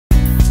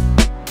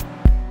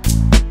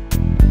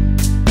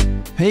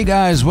Hey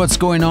guys, what's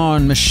going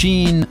on?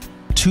 Maschine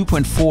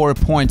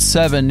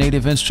 2.4.7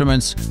 native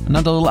instruments.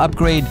 Another little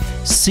upgrade.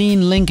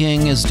 Scene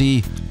linking is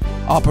the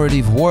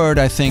operative word,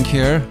 I think,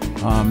 here.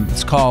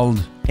 It's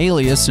called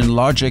alias in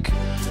Logic.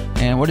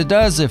 And what it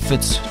does, if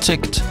it's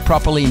ticked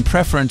properly in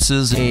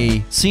preferences,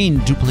 a scene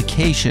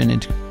duplication,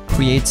 it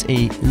creates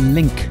a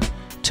link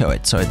to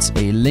it. So it's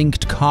a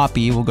linked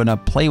copy. We're gonna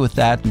play with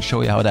that and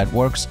show you how that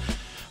works.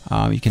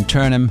 You can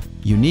turn them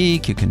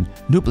unique, you can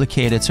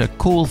duplicate it. It's a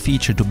cool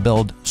feature to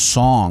build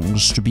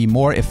songs, to be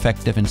more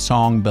effective in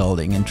song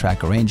building and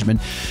track arrangement.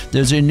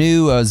 There's a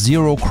new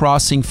zero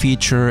crossing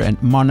feature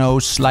and mono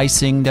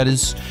slicing that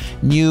is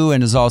new,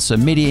 and there's also a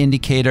MIDI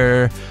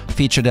indicator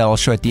feature that I'll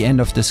show at the end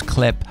of this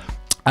clip.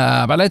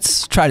 But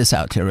let's try this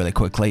out here really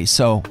quickly.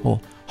 So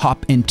we'll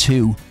hop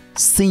into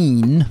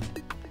scene,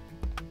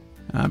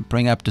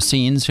 bring up the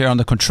scenes here on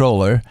the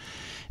controller,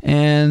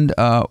 and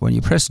when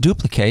you press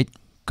duplicate,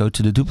 go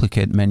to the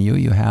duplicate menu,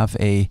 you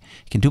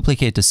can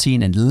duplicate the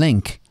scene and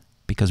link,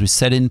 because we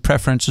set in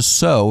preferences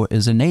so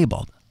is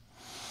enabled.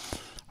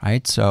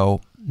 Right,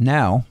 so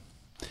now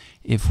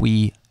if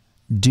we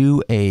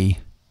do a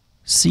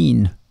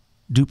scene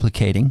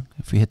duplicating,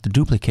 if we hit the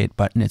duplicate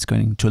button, it's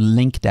going to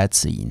link that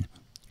scene.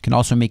 You can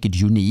also make it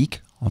unique.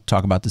 I'll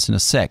talk about this in a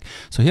sec.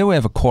 So here we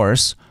have a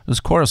chorus.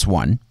 There's chorus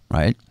 1,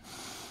 right?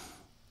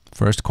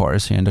 First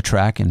chorus here in the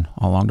track and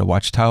along the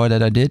watchtower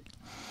that I did.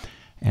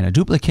 And I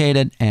duplicate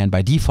it, and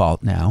by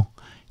default now,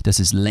 this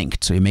is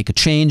linked. So you make a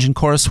change in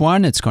chorus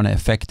 1, it's going to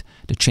affect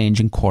the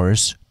change in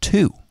chorus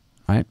 2,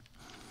 right?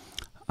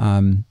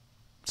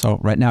 So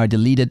right now I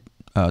deleted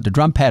the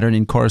drum pattern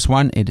in chorus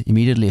 1. It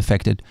immediately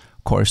affected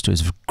chorus 2.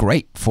 It's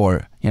great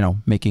for,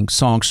 making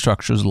song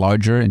structures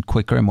larger and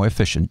quicker and more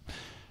efficient.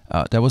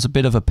 That was a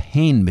bit of a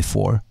pain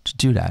before to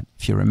do that,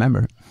 if you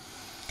remember.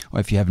 Or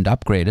if you haven't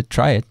upgraded,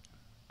 try it.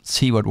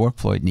 See what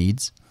workflow it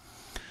needs.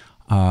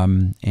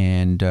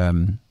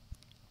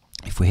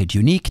 If we hit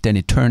unique, then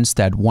it turns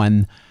that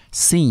one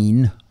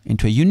scene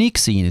into a unique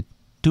scene. It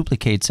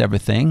duplicates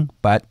everything,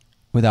 but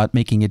without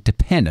making it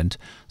dependent.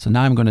 So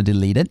now I'm going to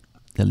delete it,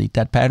 delete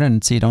that pattern,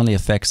 and see it only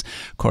affects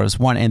chorus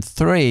 1 and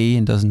 3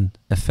 and doesn't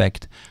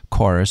affect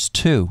chorus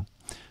 2,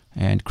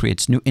 and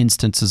creates new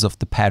instances of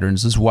the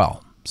patterns as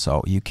well.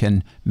 So you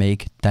can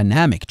make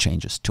dynamic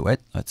changes to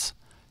it. Let's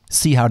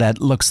see how that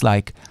looks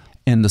like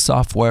in the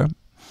software.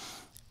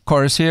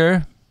 Chorus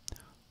here.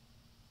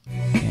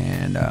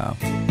 And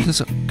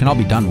this can all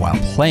be done while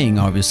playing,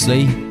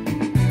 obviously.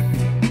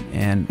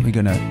 And we're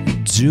gonna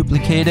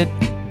duplicate it,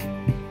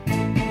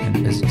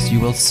 and as you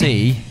will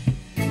see,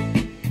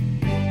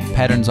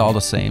 patterns all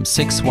the same.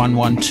 6 1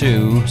 1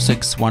 2,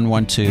 6 1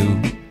 1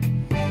 2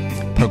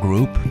 per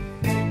group.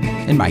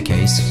 In my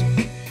case,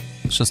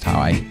 it's just how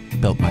I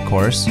built my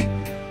chorus.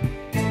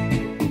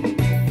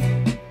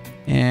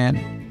 And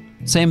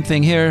same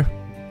thing here.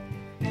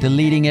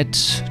 Deleting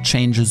it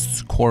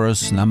changes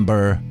chorus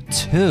number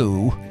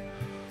 2.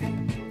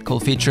 Cool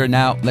feature.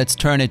 Now let's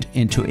turn it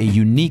into a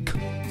unique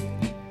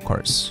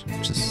chorus,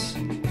 which is,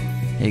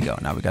 here you go.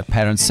 Now we got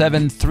pattern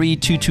 7 3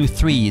 2 2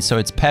 3. So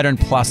it's pattern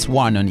plus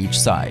 1 on each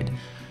side.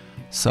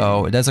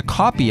 So there's a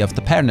copy of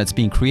the pattern that's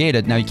being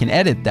created. Now you can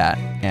edit that,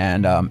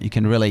 and you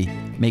can really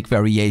make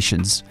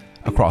variations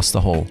across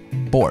the whole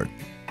board.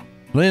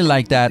 Really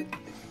like that.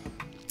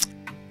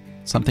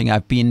 Something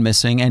I've been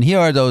missing. And here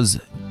are those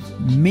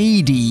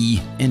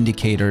MIDI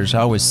indicators. I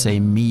always say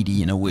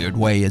MIDI in a weird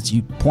way, as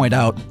you point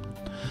out.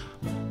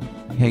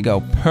 Here you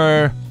go.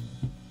 Per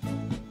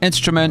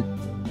instrument,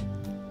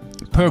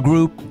 per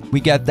group, we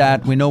get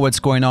that. We know what's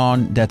going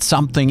on, that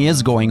something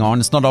is going on.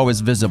 It's not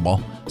always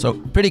visible. So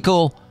pretty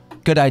cool.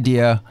 Good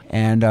idea.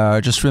 And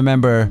just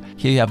remember,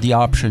 here you have the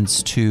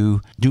options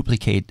to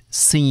duplicate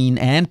scene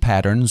and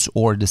patterns,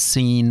 or the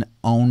scene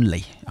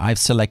only. I've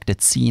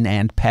selected scene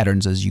and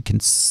patterns, as you can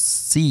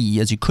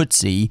see, as you could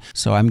see.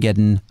 So I'm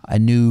getting a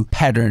new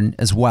pattern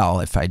as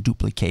well if I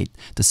duplicate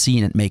the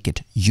scene and make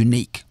it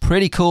unique.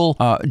 Pretty cool.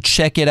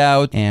 Check it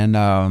out. And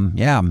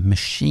yeah,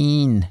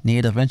 Maschine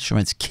native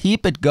instruments.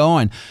 Keep it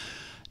going.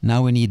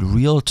 Now we need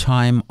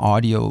real-time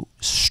audio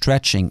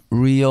stretching.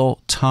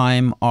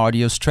 Real-time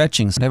audio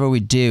stretching. So whatever we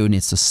do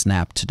needs to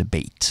snap to the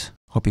beat.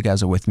 Hope you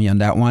guys are with me on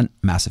that one.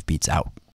 Massive Beats out.